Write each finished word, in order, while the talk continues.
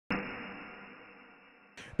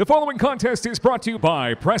The following contest is brought to you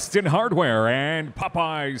by Preston Hardware and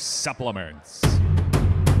Popeyes Supplements.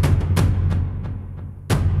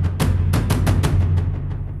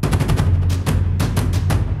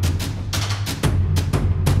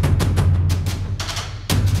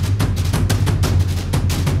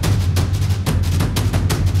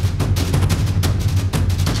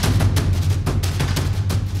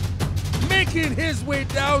 Making his way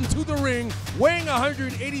down to the ring, weighing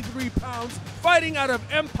 183 pounds, fighting out of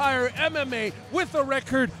Empire MMA with a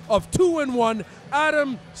record of 2-1,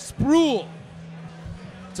 Adam Sproule.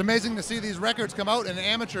 It's amazing to see these records come out in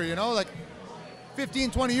amateur, you know, like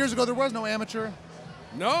 15, 20 years ago there was no amateur.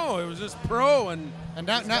 No, it was just pro, and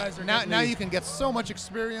now you can get so much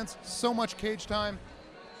experience, so much cage time.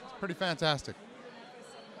 It's pretty fantastic.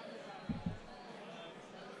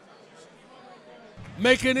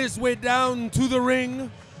 Making his way down to the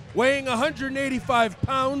ring, weighing 185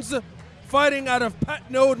 pounds, fighting out of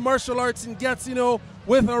Patenaude Martial Arts in Gatineau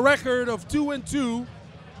with a record of 2-2,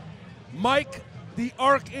 Mike the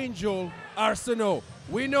Archangel Arsenault.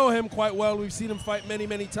 We know him quite well. We've seen him fight many,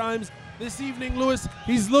 many times. This evening, Lewis,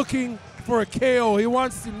 he's looking for a KO. He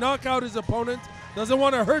wants to knock out his opponent, doesn't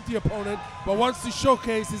want to hurt the opponent, but wants to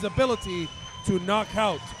showcase his ability to knock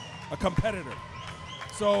out a competitor.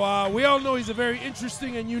 So we all know he's a very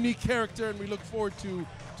interesting and unique character, and we look forward to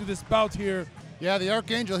this bout here. Yeah, the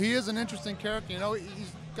Archangel, he is an interesting character. You know,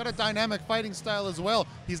 he's got a dynamic fighting style as well.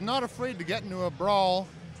 He's not afraid to get into a brawl,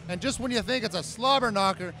 and just when you think it's a slobber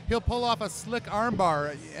knocker, he'll pull off a slick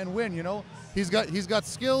armbar and win, you know. He's got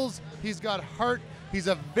skills, he's got heart, he's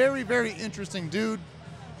a very, very interesting dude.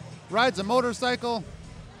 Rides a motorcycle.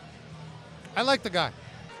 I like the guy.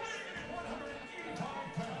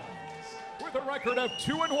 With a record of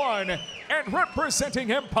 2-1 and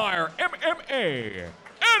representing Empire MMA,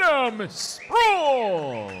 Adam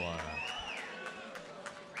Sproule.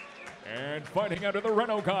 And fighting out of the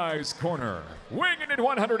Renault Guys corner, weighing in at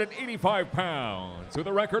 185 pounds with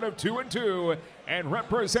a record of 2-2 and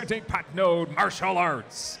representing Patenaude Martial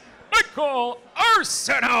Arts, Mikael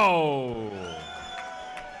Arsenault.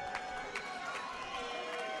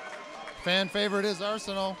 Fan favorite is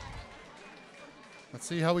Arsenault. Let's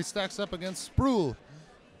see how he stacks up against Sproule.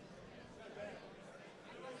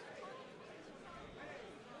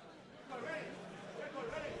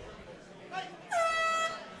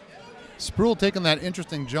 Sproule taking that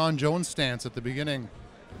interesting John Jones stance at the beginning,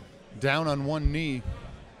 down on one knee.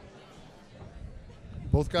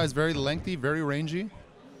 Both guys very lengthy, very rangy.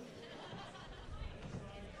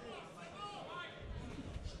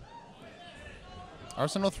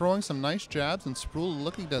 Arsenault throwing some nice jabs, and Sproule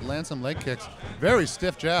looking to land some leg kicks. Very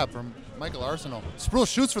stiff jab from Mikael Arsenault. Sproule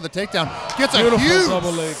shoots for the takedown, gets a huge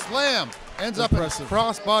double leg slam, ends Impressive. up in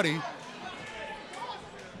cross body.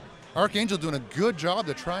 Archangel doing a good job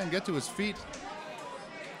to try and get to his feet,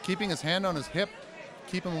 keeping his hand on his hip,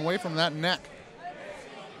 keep him away from that neck.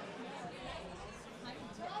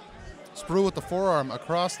 Sproule with the forearm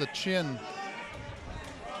across the chin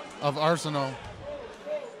of Arsenault,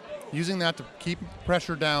 using that to keep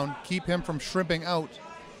pressure down, keep him from shrimping out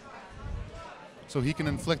so he can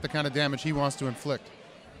inflict the kind of damage he wants to inflict.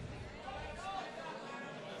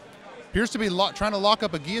 Appears to be trying to lock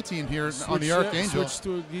up a guillotine here on the Archangel. Switch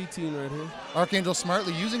to a guillotine right here. Archangel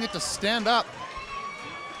smartly using it to stand up.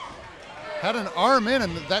 Had an arm in,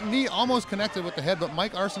 and that knee almost connected with the head, but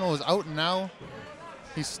Mike Arsenault is out, and now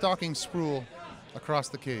he's stalking Sproule across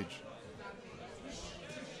the cage.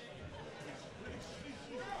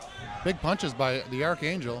 Big punches by the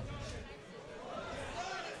Archangel.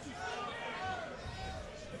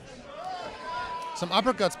 Some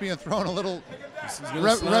uppercuts being thrown, a little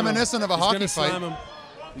reminiscent of a hockey fight. Him.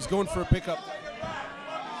 He's going for a pickup.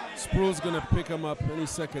 Sprule's going to pick him up any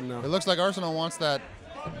second now. It looks like Arsenault wants that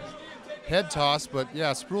head toss, but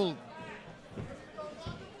yeah, Sproule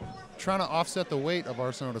trying to offset the weight of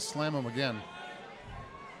Arsenault to slam him again.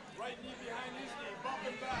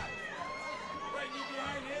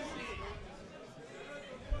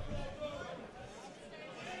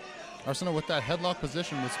 Arsenault with that headlock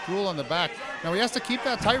position with Sproule on the back. Now he has to keep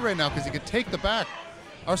that tight right now because he could take the back.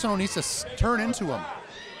 Arsenault needs to turn into him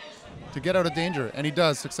to get out of danger, and he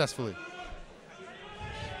does successfully.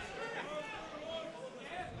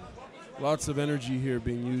 Lots of energy here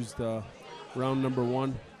being used round number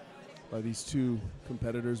one by these two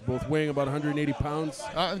competitors, both weighing about 180 pounds.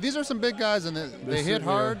 These are some big guys, and they hit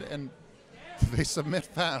hard and they submit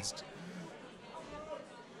fast.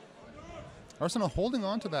 Arsenault holding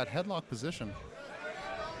on to that headlock position.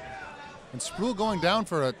 And Sproule going down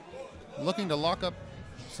for looking to lock up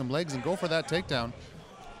some legs and go for that takedown.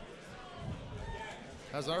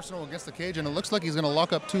 Has Arsenault against the cage, and it looks like he's going to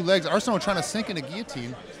lock up 2 legs. Arsenault trying to sink in a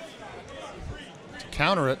guillotine to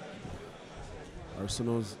counter it.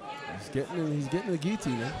 Arsenault's he's getting the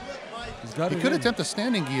guillotine. Eh? He could attempt a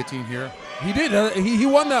standing guillotine here. He did. He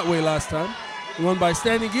won that way last time. He won by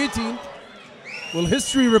standing guillotine. Will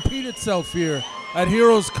history repeat itself here at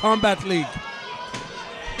Heroes Combat League?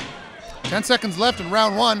 10 seconds left in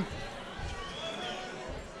round 1.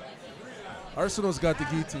 Arsenault's got the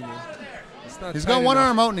guillotine. He's got one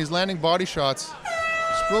arm out and he's landing body shots.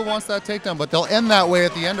 Sproule wants that takedown, but they'll end that way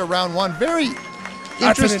at the end of round 1. Very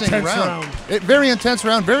interesting round. Very intense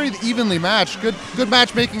round, very evenly matched. Good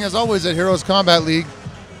matchmaking as always at Heroes Combat League.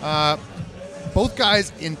 Both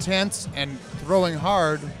guys intense and throwing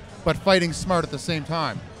hard, but fighting smart at the same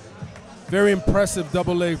time. Very impressive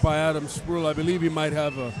double leg by Adam Sproule. I believe he might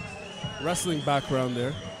have a wrestling background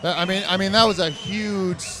there. I mean, that was a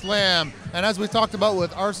huge slam. And as we talked about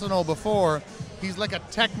with Arsenault before, he's like a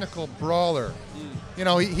technical brawler. You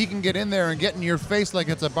know, he can get in there and get in your face like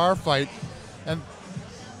it's a bar fight,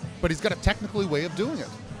 but he's got a technical way of doing it.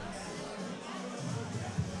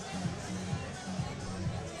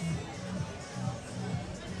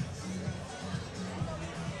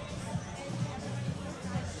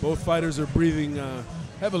 Both fighters are breathing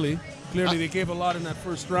heavily. Clearly, they gave a lot in that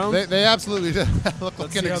first round. They absolutely did. Looked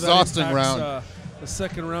like an exhausting round. The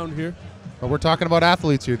second round here. But we're talking about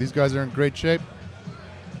athletes here. These guys are in great shape.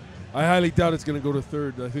 I highly doubt it's going to go to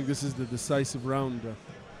third. I think this is the decisive round.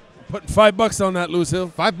 Putting $5 on that, Lewis Hill.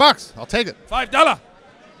 $5. I'll take it. $5.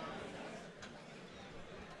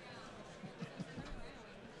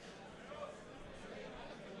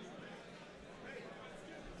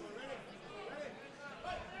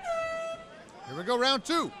 Here we go, round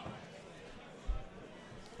 2.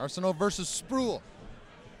 Arsenault versus Sproule.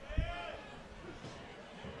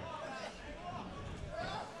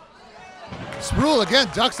 Sproule again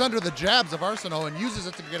ducks under the jabs of Arsenault and uses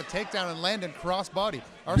it to get a takedown and land in cross-body.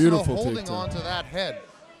 Arsenault holding on to that head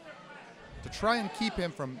to try and keep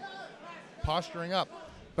him from posturing up.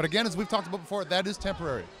 But again, as we've talked about before, that is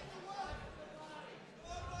temporary.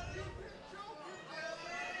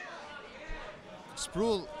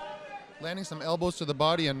 Sproule landing some elbows to the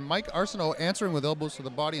body, and Mike Arsenault answering with elbows to the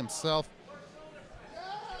body himself.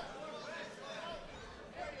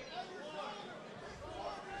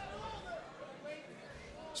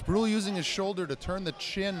 Sproule using his shoulder to turn the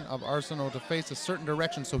chin of Arsenault to face a certain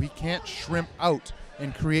direction so he can't shrimp out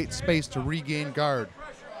and create space to regain guard.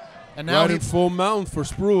 And now he full mount for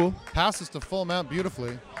Sproule. Passes to full mount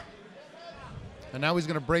beautifully. And now he's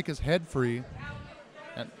going to break his head free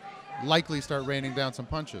and likely start raining down some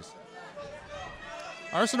punches.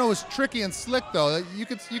 Arsenault is tricky and slick, though. You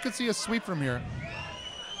could see a sweep from here.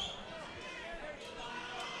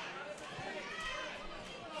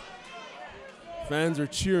 Fans are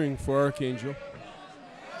cheering for Archangel.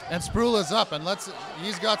 And Sproule is up, and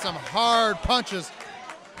he's got some hard punches.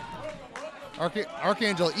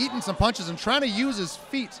 Archangel eating some punches and trying to use his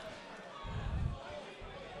feet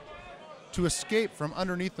to escape from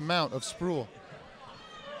underneath the mount of Sproule.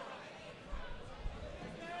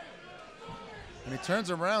 And he turns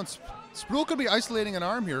around. Sproule could be isolating an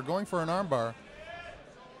arm here, going for an arm bar.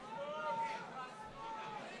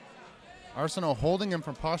 Arsenault holding him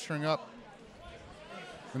from posturing up.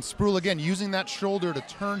 And Sproule again using that shoulder to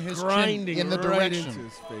turn his chin in the direction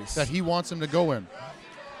that he wants him to go in.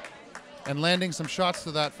 And landing some shots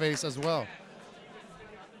to that face as well.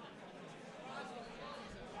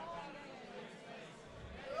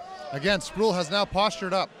 Again, Sproule has now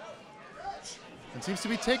postured up. And seems to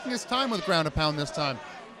be taking his time with ground and pound this time.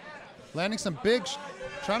 Landing some big,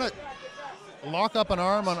 trying to lock up an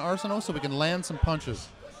arm on Arsenault so we can land some punches.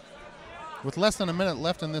 With less than a minute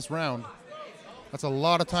left in this round, that's a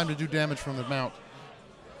lot of time to do damage from the mount.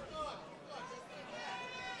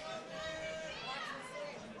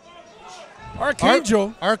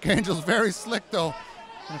 Archangel's very slick, though.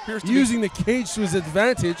 Appears to using the cage to his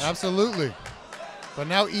advantage. Absolutely. But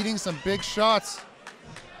now eating some big shots.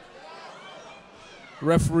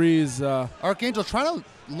 Referees. Archangel trying to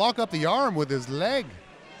lock up the arm with his leg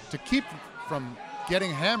to keep from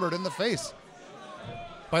getting hammered in the face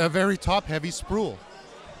by a very top-heavy Sproule.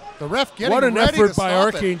 The ref getting ready to stop it. What an effort by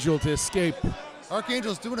Archangel to escape.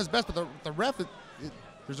 Archangel's doing his best, but the ref,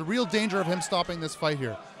 there's a real danger of him stopping this fight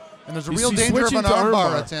here. And there's a real danger of an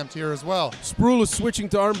armbar attempt here as well. Sproule is switching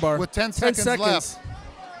to armbar. With 10 seconds left.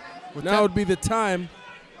 Now would be the time.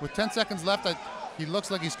 With 10 seconds left, he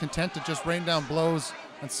looks like he's content to just rain down blows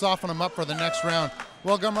and soften him up for the next round.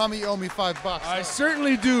 Well, Gamrami, you owe me $5. I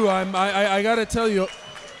certainly do. I got to tell you,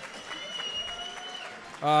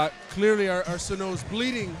 clearly Arsenault's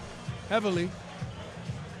bleeding heavily.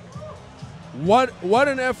 What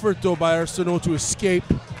an effort, though, by Arsenault to escape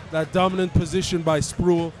that dominant position by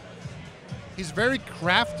Sproule. He's very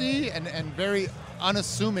crafty and very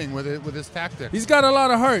unassuming with his tactics. He's got a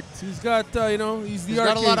lot of heart. He's got, you know, he's the He's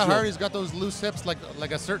got a lot of archangel. heart. He's got those loose hips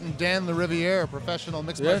like a certain Dan the Riviere, professional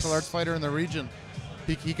mixed martial arts fighter in the region.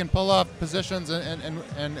 He can pull off positions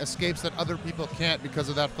and escapes that other people can't because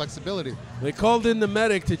of that flexibility. They called in the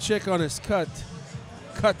medic to check on his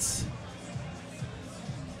cuts.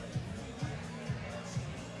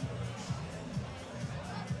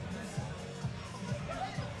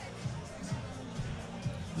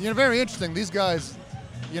 You know, very interesting. These guys,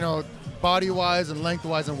 you know, body-wise and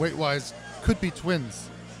length-wise and weight-wise, could be twins.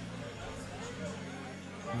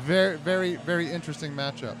 Very, very, very interesting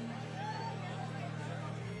matchup.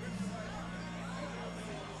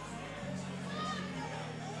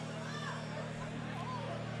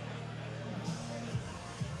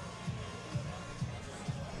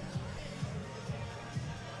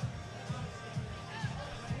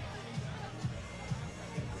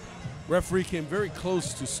 Referee came very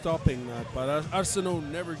close to stopping that, but Arsenault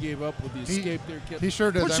never gave up with the escape there. Kept he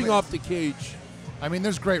sure did. Pushing off the cage. I mean,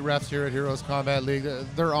 there's great refs here at Heroes Combat League.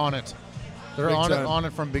 They're on it. They're on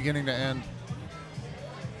it from beginning to end.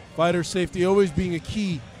 Fighter safety always being a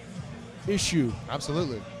key issue.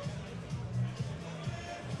 Absolutely.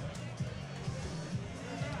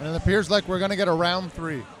 And it appears like we're going to get a round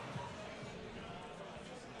 3.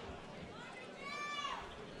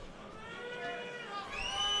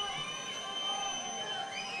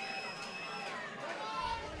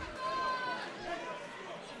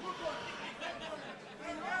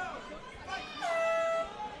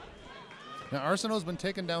 Now, Arsenault's been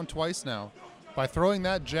taken down twice now by throwing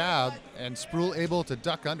that jab, and Sproule able to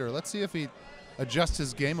duck under. Let's see if he adjusts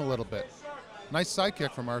his game a little bit. Nice side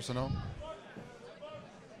kick from Arsenault.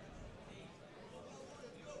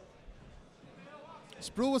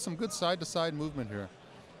 Sproule with some good side-to-side movement here.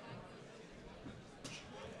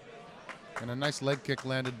 And a nice leg kick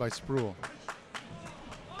landed by Sproule.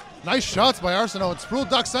 Nice shots by Arsenault, and Sproule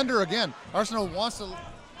ducks under again. Arsenault wants to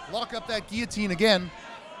lock up that guillotine again.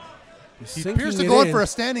 He appears to go in for a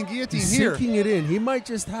standing guillotine here. Sinking it in. He might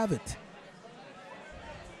just have it.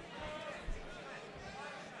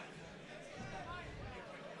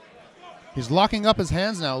 He's locking up his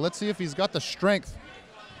hands now. Let's see if he's got the strength.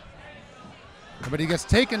 But he gets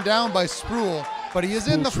taken down by Sproule, but he is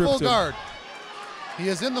in the full guard. He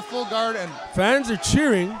is in the full guard, and fans are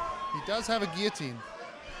cheering. He does have a guillotine.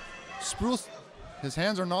 Sproule, his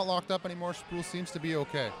hands are not locked up anymore. Sproule seems to be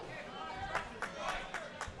okay.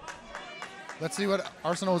 Let's see what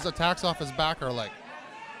Arsenault's attacks off his back are like.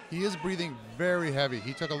 He is breathing very heavy.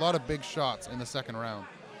 He took a lot of big shots in the second round.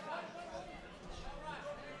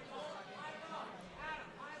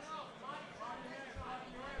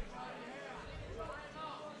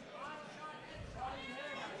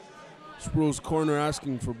 Sprule's corner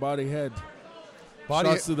asking for body head.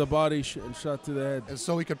 Shots to the body and shot to the head.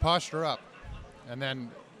 So he could posture up and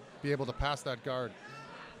then be able to pass that guard.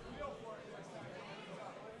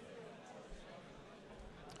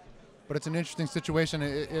 But it's an interesting situation.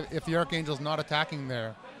 If the Archangel's not attacking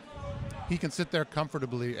there, he can sit there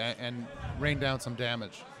comfortably and rain down some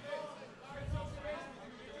damage.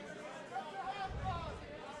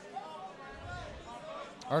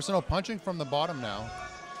 Arsenault punching from the bottom now.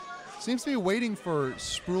 Seems to be waiting for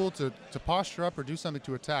Sproule to posture up or do something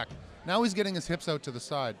to attack. Now he's getting his hips out to the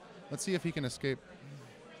side. Let's see if he can escape.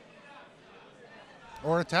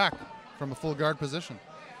 Or attack from a full guard position.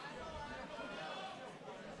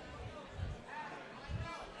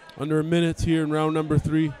 Under a minute here in round number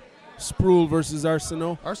 3. Sproule versus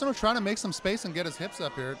Arsenault. Arsenault trying to make some space and get his hips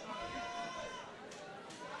up here.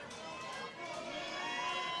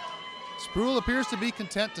 Sproule appears to be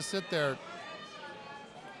content to sit there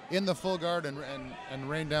in the full guard and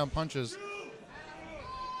rain down punches.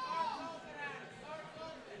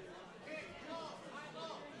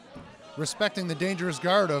 Respecting the dangerous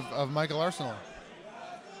guard of Mikael Arsenault.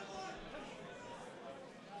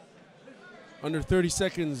 Under 30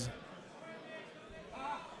 seconds.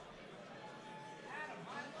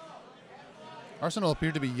 Arsenault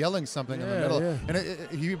appeared to be yelling something in the middle. Yeah.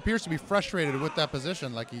 And he appears to be frustrated with that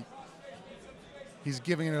position, like he's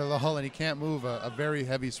giving it a lull and he can't move a very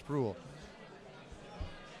heavy Sproule.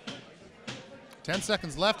 10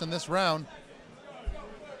 seconds left in this round.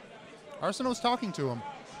 Arsenault's talking to him.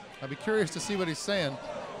 I'd be curious to see what he's saying.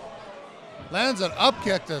 Lands an up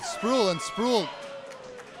kick to Sproule, and Sproule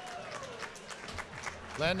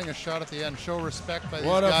landing a shot at the end. Show respect by these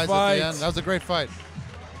guys at the end. That was a great fight.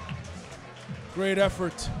 Great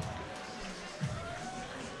effort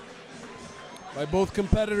by both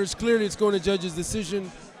competitors. Clearly, it's going to judge's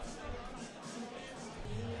decision.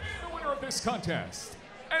 The winner of this contest,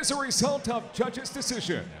 as a result of judge's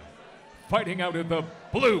decision, fighting out in the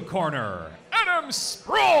blue corner, Adam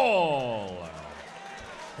Sproule.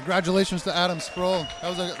 Congratulations to Adam Sproule.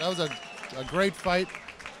 That was a great fight,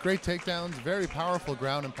 great takedowns, very powerful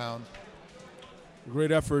ground and pound.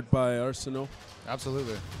 Great effort by Arsenault.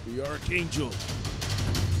 Absolutely. The Archangel.